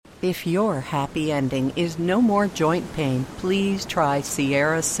If your happy ending is no more joint pain, please try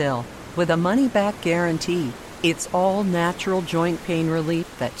Sierra Sil. With a money-back guarantee, it's all natural joint pain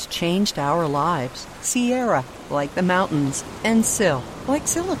relief that's changed our lives. Sierra, like the mountains, and Sil, like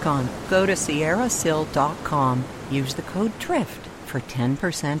silicone. Go to sierrasil.com. Use the code DRIFT for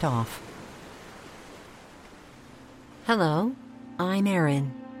 10% off. Hello, I'm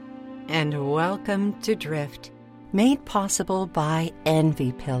Erin, and welcome to Drift, made possible by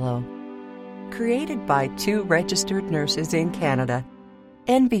Envy Pillow. Created by 2 registered nurses in Canada,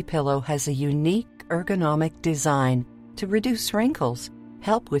 Envy Pillow has a unique ergonomic design to reduce wrinkles,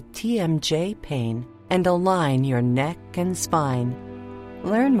 help with TMJ pain, and align your neck and spine.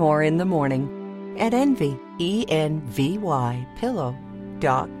 Learn more in the morning at Envy, ENVY,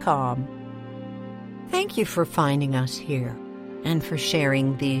 pillow.com. Thank you for finding us here and for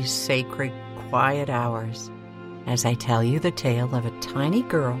sharing these sacred, quiet hours as I tell you the tale of a tiny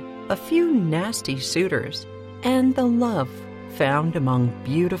girl, a few nasty suitors, and the love found among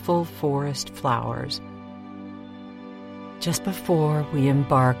beautiful forest flowers. Just before we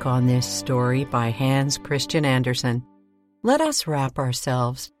embark on this story by Hans Christian Andersen, let us wrap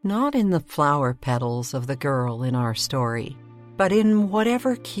ourselves not in the flower petals of the girl in our story, but in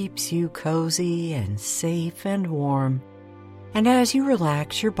whatever keeps you cozy and safe and warm. And as you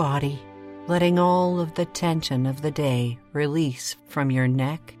relax your body, letting all of the tension of the day release from your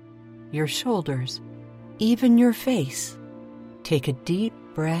neck, your shoulders, even your face, take a deep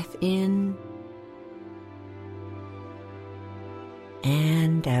breath in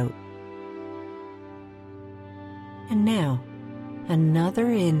and out. And now, another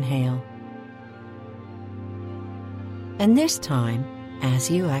inhale. And this time, as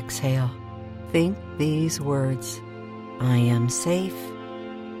you exhale, think these words: I am safe,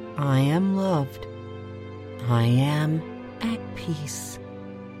 I am loved, I am at peace.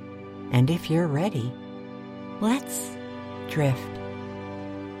 And if you're ready, let's drift.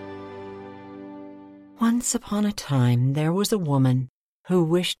 Once upon a time, there was a woman who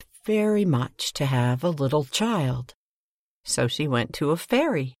wished very much to have a little child. So she went to a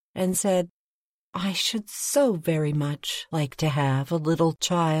fairy and said, I should so very much like to have a little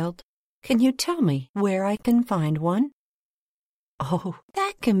child. Can you tell me where I can find one? Oh,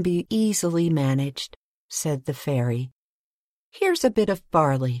 that can be easily managed, said the fairy. Here's a bit of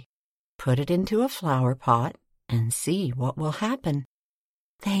barley. Put it into a flower pot and see what will happen.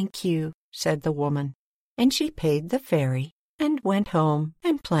 Thank you, said the woman, and she paid the fairy and went home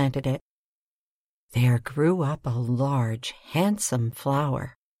and planted it. There grew up a large, handsome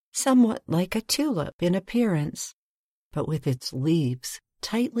flower, somewhat like a tulip in appearance, but with its leaves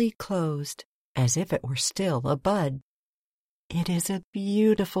tightly closed, as if it were still a bud. It is a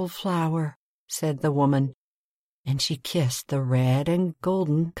beautiful flower, said the woman, and she kissed the red and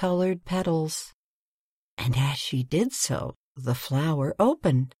golden-colored petals. And as she did so, the flower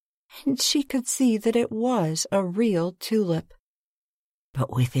opened, and she could see that it was a real tulip.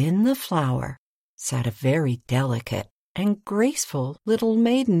 But within the flower sat a very delicate and graceful little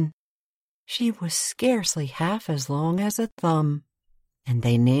maiden. She was scarcely half as long as a thumb, and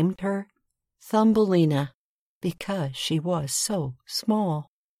they named her Thumbelina because she was so small.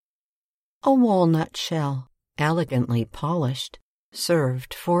 A walnut shell, elegantly polished,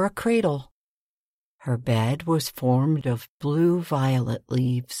 served for a cradle. Her bed was formed of blue-violet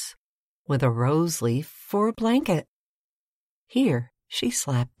leaves, with a rose leaf for a blanket. Here she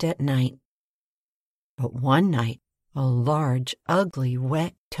slept at night. But one night, a large, ugly,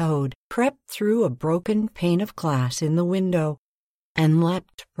 wet toad crept through a broken pane of glass in the window and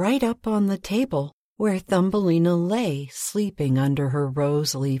leapt right up on the table where Thumbelina lay sleeping under her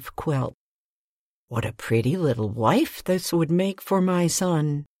rose-leaf quilt. What a pretty little wife this would make for my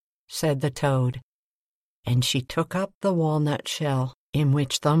son, said the toad. And she took up the walnut shell in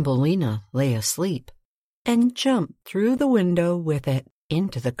which Thumbelina lay asleep and jumped through the window with it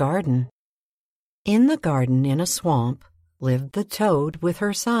into the garden. In the garden in a swamp lived the toad with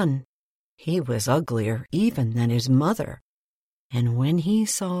her son. He was uglier even than his mother, and when he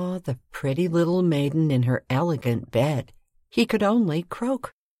saw the pretty little maiden in her elegant bed, he could only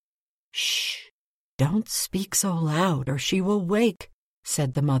croak. Shh! Don't speak so loud or she will wake,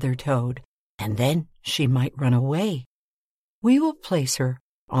 said the mother toad, and then she might run away. We will place her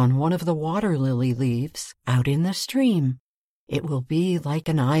on one of the water lily leaves out in the stream. It will be like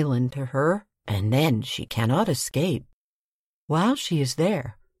an island to her, and then she cannot escape. While she is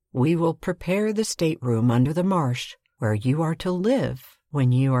there, we will prepare the stateroom under the marsh where you are to live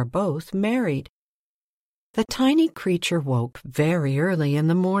when you are both married. The tiny creature woke very early in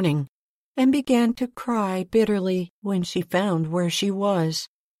the morning and began to cry bitterly when she found where she was.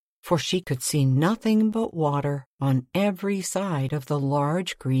 for she could see nothing but water on every side of the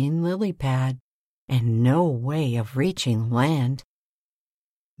large green lily pad, and no way of reaching land.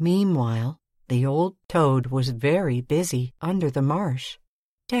 Meanwhile, the old toad was very busy under the marsh,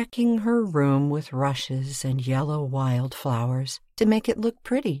 decking her room with rushes and yellow wildflowers to make it look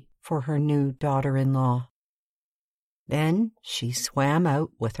pretty for her new daughter-in-law. Then she swam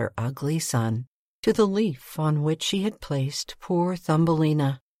out with her ugly son to the leaf on which she had placed poor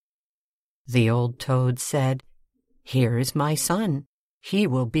Thumbelina. The old toad said, "Here is my son. He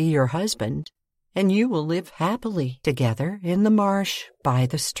will be your husband, and you will live happily together in the marsh by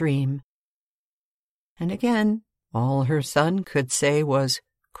the stream." And again, all her son could say was,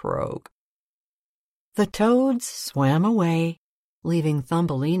 "Croak." The toads swam away, leaving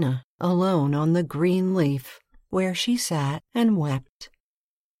Thumbelina alone on the green leaf, where she sat and wept.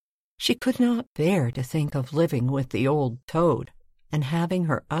 She could not bear to think of living with the old toad and having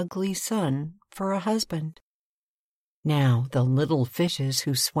her ugly son for a husband. Now the little fishes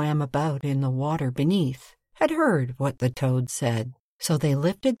who swam about in the water beneath had heard what the toad said, so they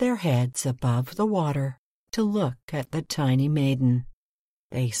lifted their heads above the water to look at the tiny maiden.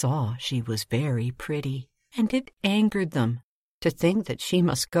 They saw she was very pretty, and it angered them to think that she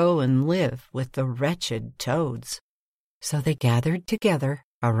must go and live with the wretched toads. So they gathered together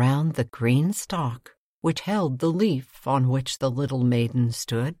around the green stalk which held the leaf on which the little maiden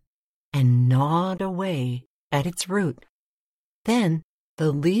stood, and gnawed away at its root. Then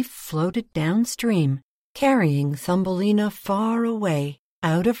the leaf floated downstream, carrying Thumbelina far away,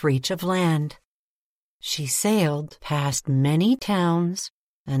 out of reach of land. She sailed past many towns,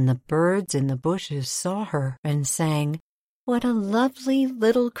 and the birds in the bushes saw her and sang, "What a lovely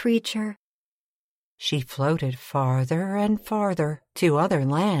little creature!" She floated farther and farther to other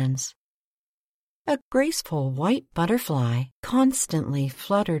lands. A graceful white butterfly constantly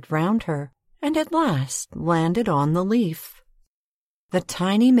fluttered round her, and at last landed on the leaf. The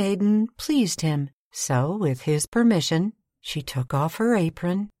tiny maiden pleased him, so with his permission, she took off her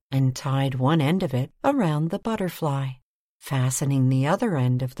apron and tied one end of it around the butterfly, fastening the other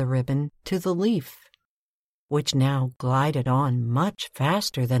end of the ribbon to the leaf, which now glided on much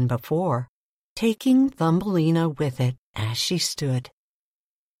faster than before, taking Thumbelina with it as she stood.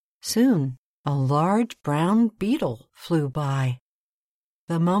 Soon a large brown beetle flew by.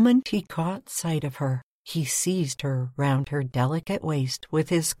 The moment he caught sight of her, he seized her round her delicate waist with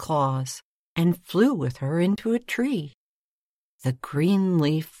his claws and flew with her into a tree. The green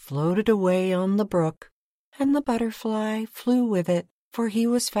leaf floated away on the brook, and the butterfly flew with it, for he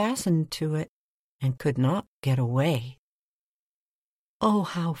was fastened to it and could not get away. Oh,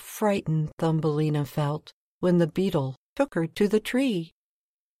 how frightened Thumbelina felt when the beetle took her to the tree!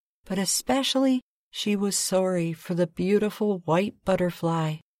 But especially she was sorry for the beautiful white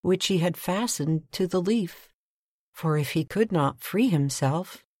butterfly which he had fastened to the leaf, for if he could not free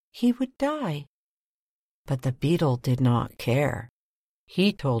himself, he would die. But the beetle did not care.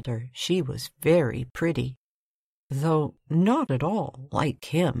 He told her she was very pretty, though not at all like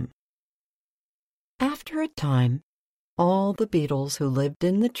him. After a time, all the beetles who lived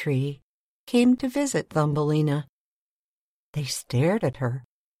in the tree came to visit Thumbelina. They stared at her,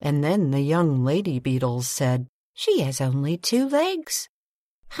 and then the young lady beetles said, "She has only 2 legs.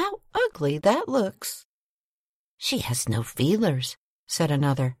 How ugly that looks!" "She has no feelers," said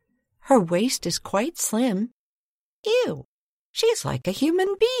another. "Her waist is quite slim. Ew, she's like a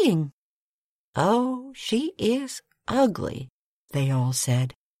human being." "Oh, she is ugly," they all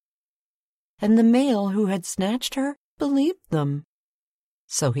said. And the male who had snatched her believed them.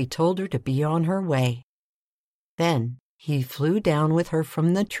 So he told her to be on her way. Then he flew down with her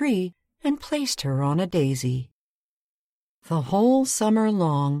from the tree and placed her on a daisy. The whole summer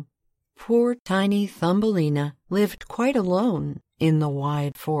long, poor tiny Thumbelina lived quite alone in the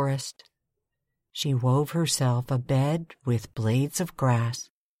wide forest. She wove herself a bed with blades of grass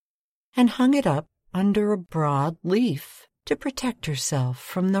and hung it up under a broad leaf to protect herself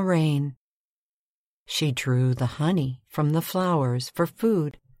from the rain. She drew the honey from the flowers for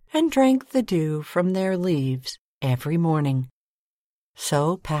food and drank the dew from their leaves every morning.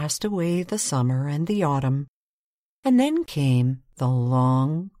 So passed away the summer and the autumn, and then came the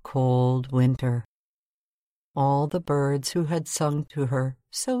long, cold winter. All the birds who had sung to her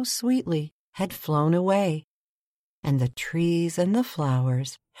so sweetly had flown away, and the trees and the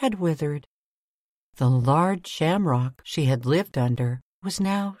flowers had withered. The large shamrock she had lived under was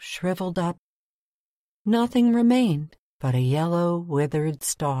now shriveled up. Nothing remained but a yellow, withered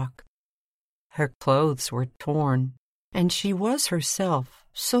stalk. Her clothes were torn, and she was herself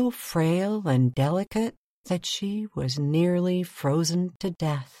so frail and delicate that she was nearly frozen to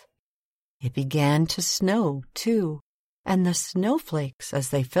death It began to snow, too, and the snowflakes, as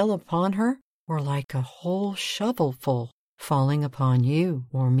they fell upon her, were like a whole shovelful falling upon you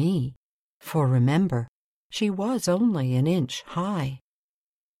or me, for remember, she was only an inch high.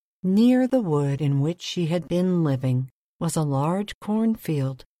 Near the wood in which she had been living was a large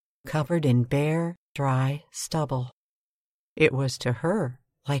cornfield covered in bare, dry stubble. It was to her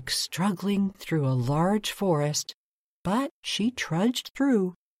like struggling through a large forest, but she trudged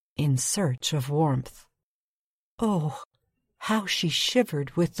through in search of warmth. Oh, how she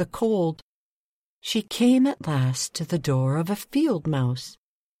shivered with the cold! She came at last to the door of a field mouse,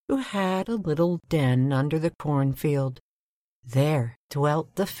 who had a little den under the cornfield. There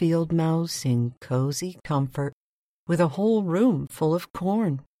dwelt the field mouse in cozy comfort, with a whole room full of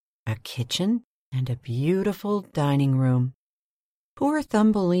corn, a kitchen, and a beautiful dining room. Poor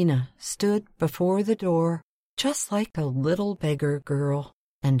Thumbelina stood before the door, just like a little beggar girl,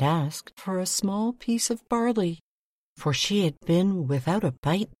 and asked for a small piece of barley, for she had been without a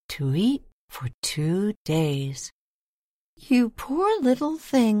bite to eat for 2 days. "You poor little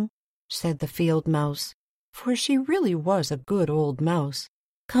thing," said the field mouse, for she really was a good old mouse.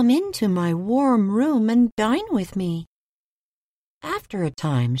 "Come into my warm room and dine with me." After a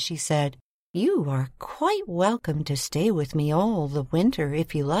time she said, "You are quite welcome to stay with me all the winter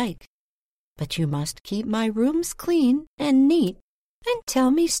if you like, but you must keep my rooms clean and neat and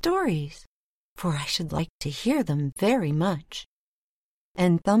tell me stories, for I should like to hear them very much."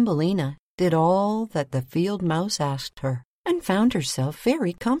 And Thumbelina did all that the field mouse asked her, and found herself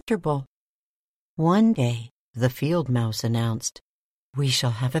very comfortable. One day the field mouse announced, "We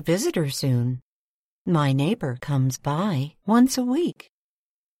shall have a visitor soon. My neighbor comes by once a week.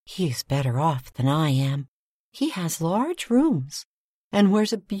 He is better off than I am. He has large rooms and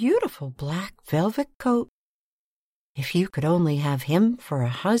wears a beautiful black velvet coat. If you could only have him for a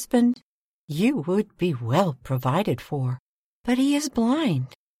husband, you would be well provided for. But he is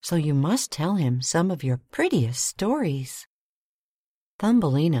blind, so you must tell him some of your prettiest stories."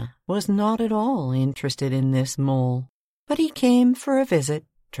 Thumbelina was not at all interested in this mole, but he came for a visit,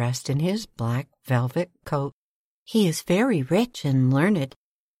 dressed in his black velvet coat. "He is very rich and learned,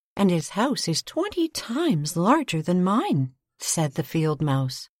 and his house is 20 times larger than mine," said the field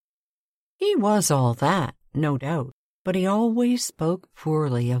mouse. He was all that, no doubt, but he always spoke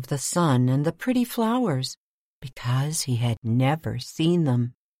poorly of the sun and the pretty flowers, because he had never seen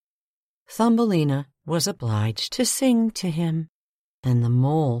them. Thumbelina was obliged to sing to him, and the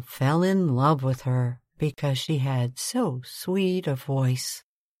mole fell in love with her because she had so sweet a voice.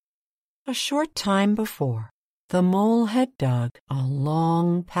 A short time before, the mole had dug a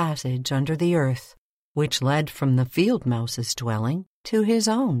long passage under the earth, which led from the field mouse's dwelling to his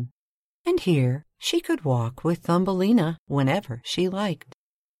own, and here she could walk with Thumbelina whenever she liked.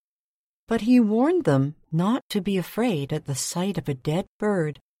 But he warned them not to be afraid at the sight of a dead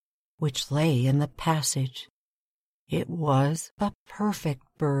bird which lay in the passage. It was a perfect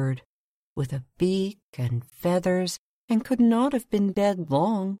bird, with a beak and feathers, and could not have been dead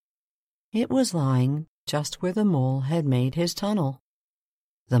long. It was lying just where the mole had made his tunnel.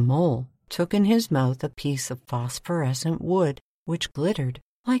 The mole took in his mouth a piece of phosphorescent wood, which glittered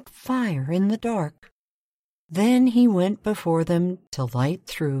like fire in the dark. Then he went before them to light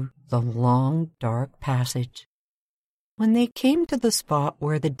through the long, dark passage. When they came to the spot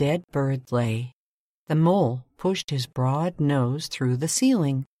where the dead bird lay, the mole pushed his broad nose through the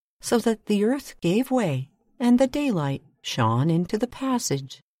ceiling, so that the earth gave way and the daylight shone into the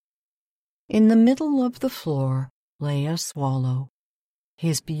passage. In the middle of the floor lay a swallow,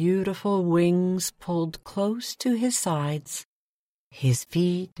 his beautiful wings pulled close to his sides, his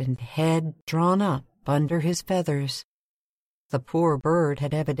feet and head drawn up under his feathers. The poor bird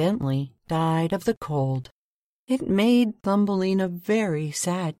had evidently died of the cold. It made Thumbelina very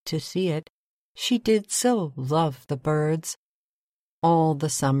sad to see it. She did so love the birds. All the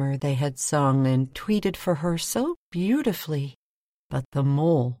summer they had sung and tweeted for her so beautifully, but the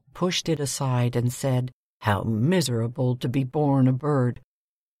mole pushed it aside and said, "How miserable to be born a bird!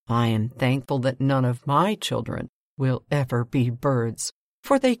 I am thankful that none of my children will ever be birds,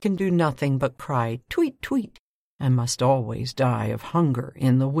 for they can do nothing but cry tweet, tweet, and must always die of hunger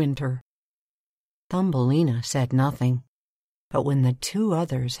in the winter." Thumbelina said nothing, but when the 2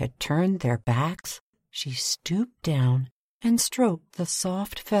 others had turned their backs, she stooped down and stroked the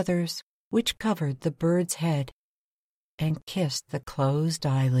soft feathers which covered the bird's head, and kissed the closed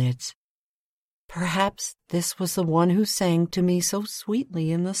eyelids. "Perhaps this was the one who sang to me so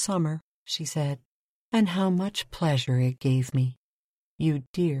sweetly in the summer," she said, "and how much pleasure it gave me. You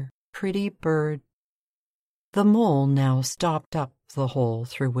dear, pretty bird." The mole now stopped up the hole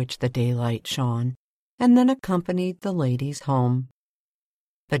through which the daylight shone, and then accompanied the ladies home.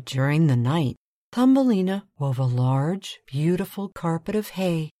 But during the night, Thumbelina wove a large, beautiful carpet of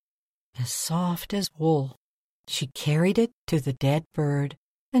hay, as soft as wool. She carried it to the dead bird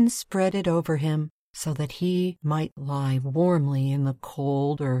and spread it over him so that he might lie warmly in the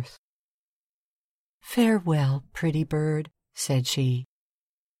cold earth. "Farewell, pretty bird," said she.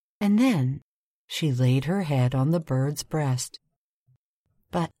 And then she laid her head on the bird's breast.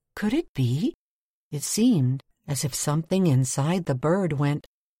 But could it be? It seemed as if something inside the bird went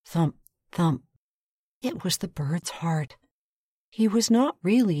thump, thump. It was the bird's heart. He was not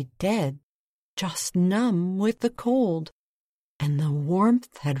really dead, just numb with the cold, and the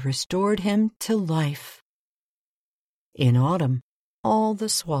warmth had restored him to life. In autumn, all the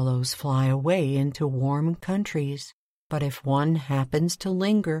swallows fly away into warm countries, but if one happens to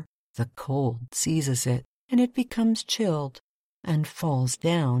linger, the cold seizes it, and it becomes chilled and falls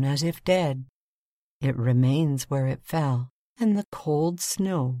down as if dead. It remains where it fell, and the cold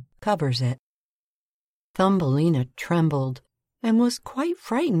snow covers it. Thumbelina trembled and was quite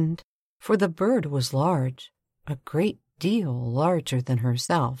frightened, for the bird was large, a great deal larger than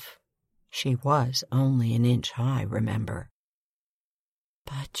herself. She was only an inch high, remember.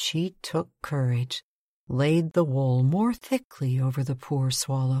 But she took courage, laid the wool more thickly over the poor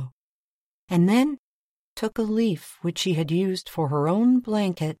swallow, and then took a leaf which she had used for her own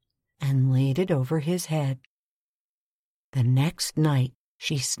blanket and laid it over his head. The next night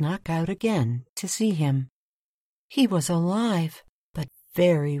she snuck out again to see him. He was alive, but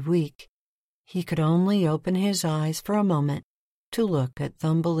very weak. He could only open his eyes for a moment to look at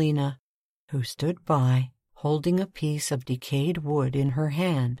Thumbelina, who stood by, holding a piece of decayed wood in her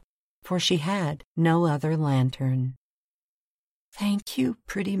hand, for she had no other lantern. "Thank you,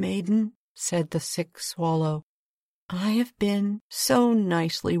 pretty maiden," said the sick swallow. "I have been so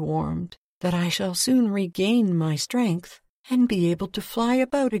nicely warmed that I shall soon regain my strength and be able to fly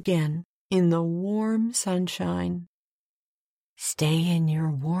about again in the warm sunshine." "Stay in your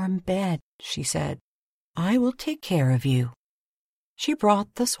warm bed," she said. "I will take care of you." She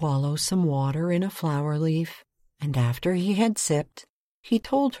brought the swallow some water in a flower leaf, and after he had sipped, he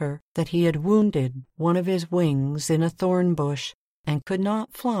told her that he had wounded one of his wings in a thorn bush and could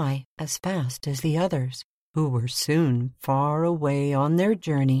not fly as fast as the others, who were soon far away on their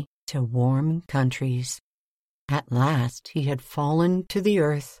journey to warm countries. At last he had fallen to the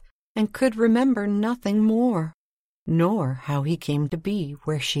earth and could remember nothing more, nor how he came to be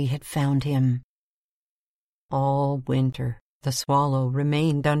where she had found him. All winter the swallow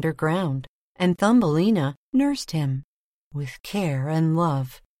remained underground, and Thumbelina nursed him with care and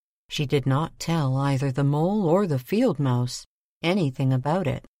love. She did not tell either the mole or the field mouse anything about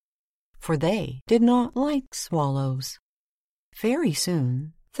it, for they did not like swallows. Very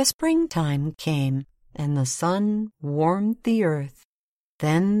soon the springtime came, and the sun warmed the earth.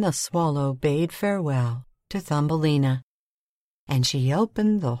 Then the swallow bade farewell to Thumbelina, and she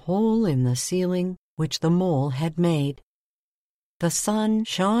opened the hole in the ceiling which the mole had made. The sun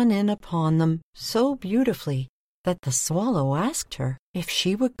shone in upon them so beautifully that the swallow asked her if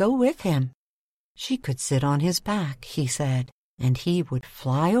she would go with him. She could sit on his back, he said, and he would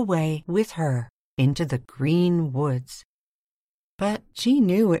fly away with her into the green woods. But she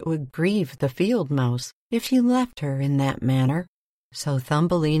knew it would grieve the field mouse if she left her in that manner, so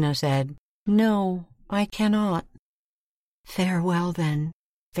Thumbelina said, "No, I cannot." "Farewell, then,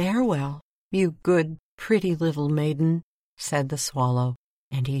 farewell, you good, pretty little maiden," said the swallow,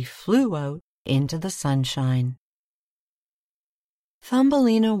 and he flew out into the sunshine.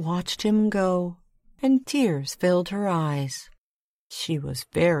 Thumbelina watched him go, and tears filled her eyes. She was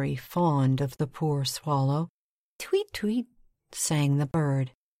very fond of the poor swallow. "Tweet, tweet," sang the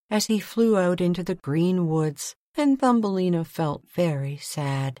bird, as he flew out into the green woods, and Thumbelina felt very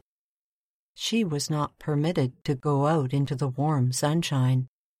sad. She was not permitted to go out into the warm sunshine.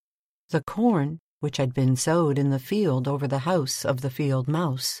 The corn, which had been sowed in the field over the house of the field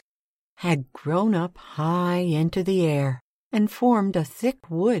mouse, had grown up high into the air and formed a thick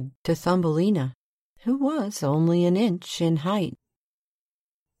wood to Thumbelina, who was only an inch in height.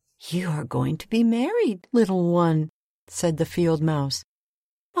 "You are going to be married, little one," said the field mouse.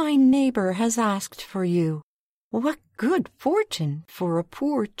 "My neighbor has asked for you. What good fortune for a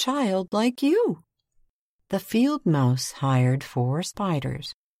poor child like you!" The field mouse hired 4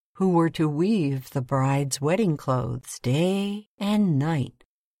 spiders, who were to weave the bride's wedding clothes day and night.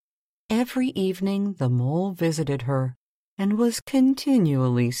 Every evening the mole visited her, and was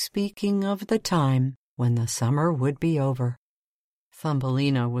continually speaking of the time when the summer would be over.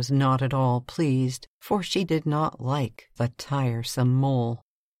 Thumbelina was not at all pleased, for she did not like the tiresome mole.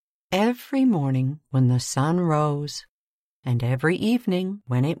 Every morning when the sun rose, and every evening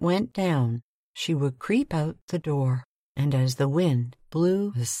when it went down, she would creep out the door, and as the wind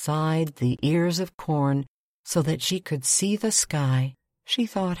blew beside the ears of corn so that she could see the sky, she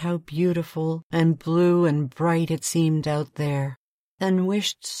thought how beautiful and blue and bright it seemed out there, and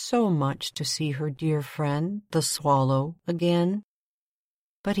wished so much to see her dear friend, the swallow, again.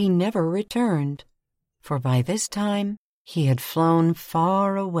 But he never returned, for by this time he had flown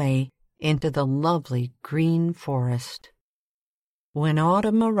far away into the lovely green forest. When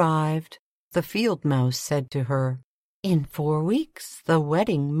autumn arrived, the field mouse said to her, "In 4 weeks the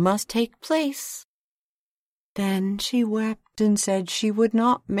wedding must take place." Then she wept and said she would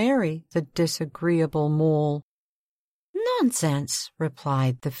not marry the disagreeable mole. "Nonsense,"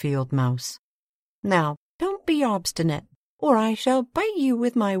 replied the field mouse. "Now don't be obstinate, or I shall bite you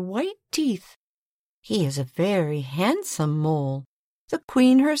with my white teeth. He is a very handsome mole. The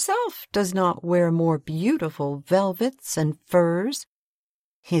queen herself does not wear more beautiful velvets and furs.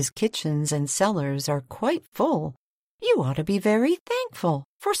 His kitchens and cellars are quite full. You ought to be very thankful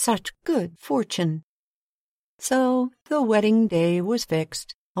for such good fortune." So the wedding day was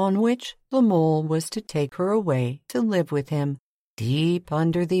fixed, on which the mole was to take her away to live with him deep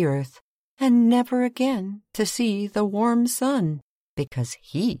under the earth, and never again to see the warm sun, because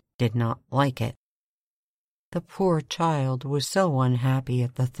he did not like it. The poor child was so unhappy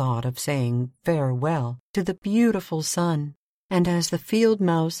at the thought of saying farewell to the beautiful sun, and as the field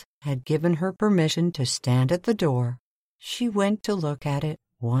mouse had given her permission to stand at the door, she went to look at it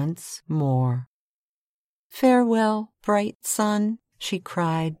once more. "Farewell, bright sun," she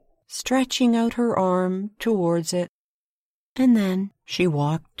cried, stretching out her arm towards it. And then she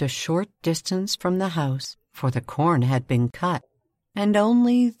walked a short distance from the house, for the corn had been cut, and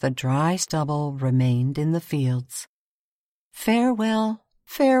only the dry stubble remained in the fields. "Farewell,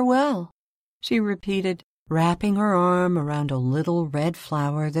 farewell," she repeated, wrapping her arm around a little red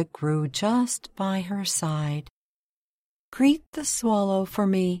flower that grew just by her side. "Greet the swallow for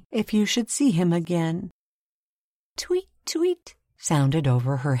me if you should see him again." Tweet, tweet, sounded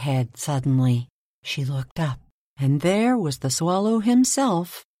over her head suddenly. She looked up, and there was the swallow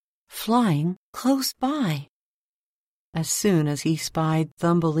himself, flying close by. As soon as he spied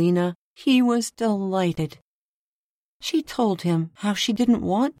Thumbelina, he was delighted. She told him how she didn't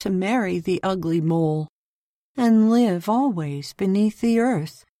want to marry the ugly mole, and live always beneath the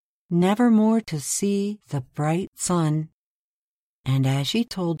earth, never more to see the bright sun. And as she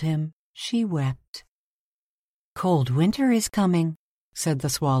told him, she wept. "Cold winter is coming," said the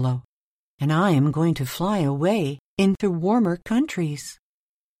swallow, "and I am going to fly away into warmer countries.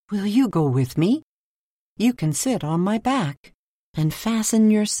 Will you go with me? You can sit on my back and fasten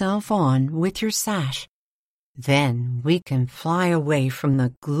yourself on with your sash. Then we can fly away from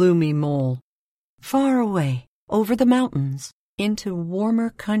the gloomy mole, far away over the mountains into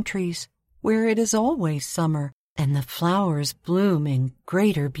warmer countries where it is always summer and the flowers bloom in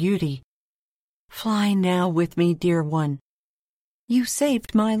greater beauty. Fly now with me, dear one. You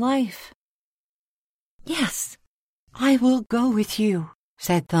saved my life." "Yes, I will go with you,"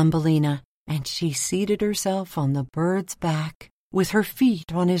 said Thumbelina, and she seated herself on the bird's back with her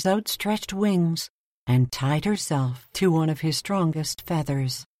feet on his outstretched wings, and tied herself to one of his strongest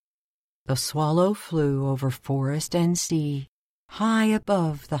feathers. The swallow flew over forest and sea, high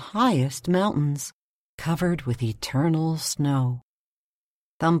above the highest mountains, covered with eternal snow.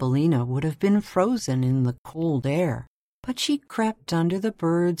 Thumbelina would have been frozen in the cold air, but she crept under the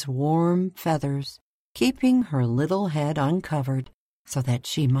bird's warm feathers, keeping her little head uncovered so that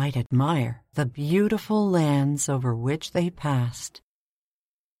she might admire the beautiful lands over which they passed.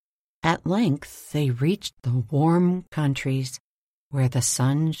 At length they reached the warm countries, where the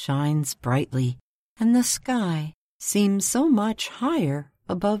sun shines brightly and the sky seems so much higher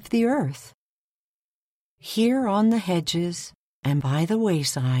above the earth. Here on the hedges and by the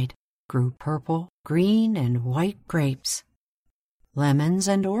wayside grew purple, green, and white grapes. Lemons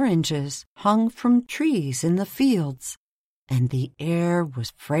and oranges hung from trees in the fields, and the air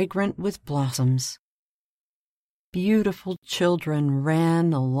was fragrant with blossoms. Beautiful children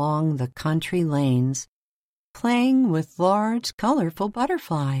ran along the country lanes, playing with large, colorful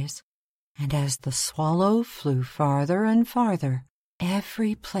butterflies, and as the swallow flew farther and farther,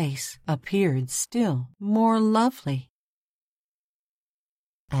 every place appeared still more lovely.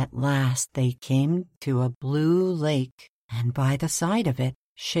 At last they came to a blue lake, and by the side of it,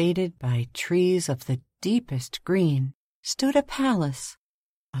 shaded by trees of the deepest green, stood a palace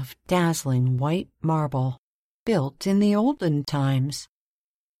of dazzling white marble, built in the olden times.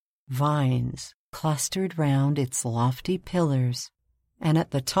 Vines clustered round its lofty pillars, and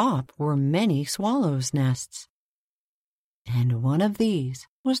at the top were many swallows' nests. And one of these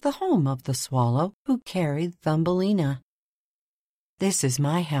was the home of the swallow who carried Thumbelina. "This is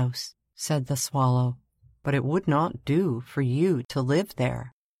my house," said the swallow, "but it would not do for you to live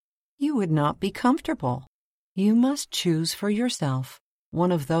there. You would not be comfortable. You must choose for yourself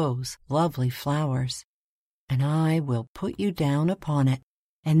one of those lovely flowers, and I will put you down upon it,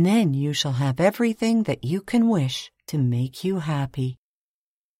 and then you shall have everything that you can wish to make you happy."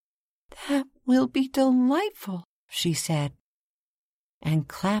 "That will be delightful," she said, and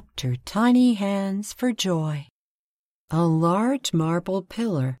clapped her tiny hands for joy. A large marble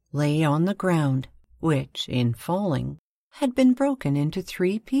pillar lay on the ground, which, in falling, had been broken into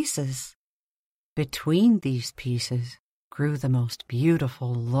 3 pieces. Between these pieces grew the most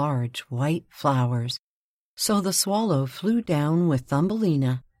beautiful large white flowers, so the swallow flew down with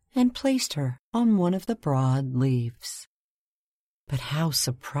Thumbelina and placed her on one of the broad leaves. But how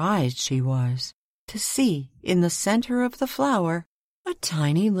surprised she was to see in the center of the flower a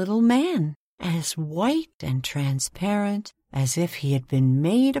tiny little man, as white and transparent as if he had been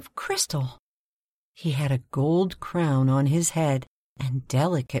made of crystal. He had a gold crown on his head and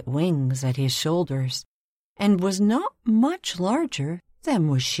delicate wings at his shoulders, and was not much larger than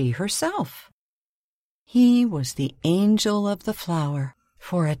was she herself. He was the angel of the flower,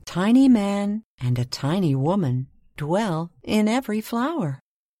 for a tiny man and a tiny woman dwell in every flower,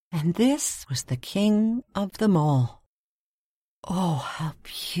 and this was the king of them all. "Oh, how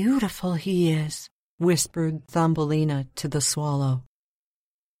beautiful he is," whispered Thumbelina to the swallow.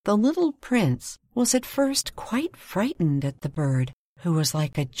 The little prince was at first quite frightened at the bird, who was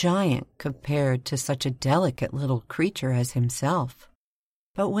like a giant compared to such a delicate little creature as himself.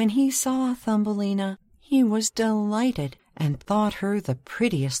 But when he saw Thumbelina, he was delighted and thought her the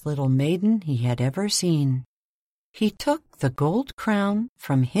prettiest little maiden he had ever seen. He took the gold crown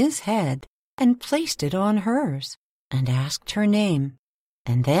from his head and placed it on hers, and asked her name,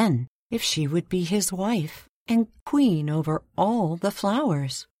 and then if she would be his wife and queen over all the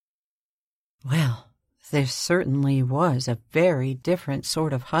flowers. Well, this certainly was a very different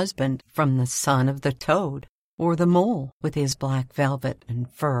sort of husband from the son of the toad or the mole with his black velvet and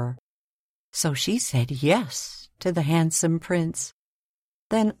fur. So she said yes to the handsome prince.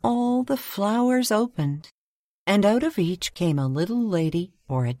 Then all the flowers opened, and out of each came a little lady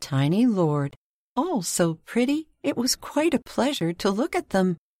or a tiny lord, all so pretty it was quite a pleasure to look at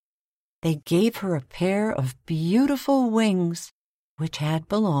them. They gave her a pair of beautiful wings, which had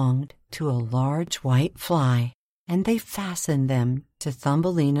belonged to a large white fly, and they fastened them to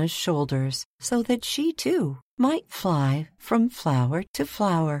Thumbelina's shoulders so that she too might fly from flower to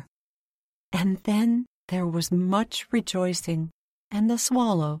flower. And then there was much rejoicing, and the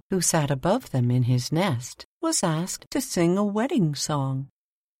swallow, who sat above them in his nest, was asked to sing a wedding song,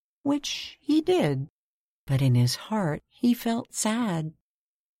 which he did, but in his heart he felt sad,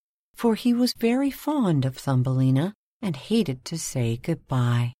 for he was very fond of Thumbelina and hated to say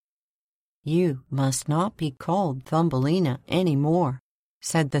goodbye. "You must not be called Thumbelina any more,"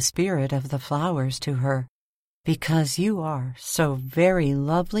 said the spirit of the flowers to her. "Because you are so very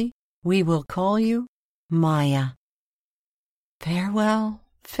lovely, we will call you Maya." "Farewell,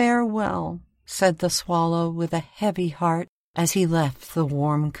 farewell," said the swallow with a heavy heart as he left the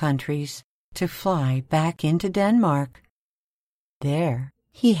warm countries to fly back into Denmark. There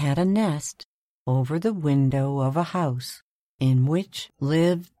he had a nest over the window of a house in which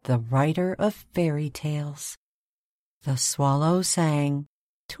lived the writer of fairy tales. The swallow sang,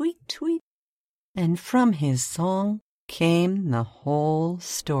 "Tweet, tweet," and from his song came the whole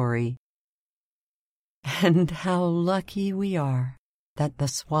story. And how lucky we are that the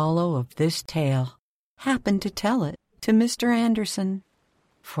swallow of this tale happened to tell it to Mr. Anderson,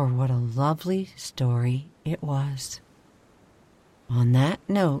 for what a lovely story it was. On that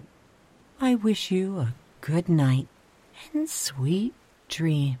note, I wish you a good night and sweet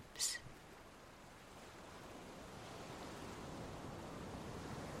dreams.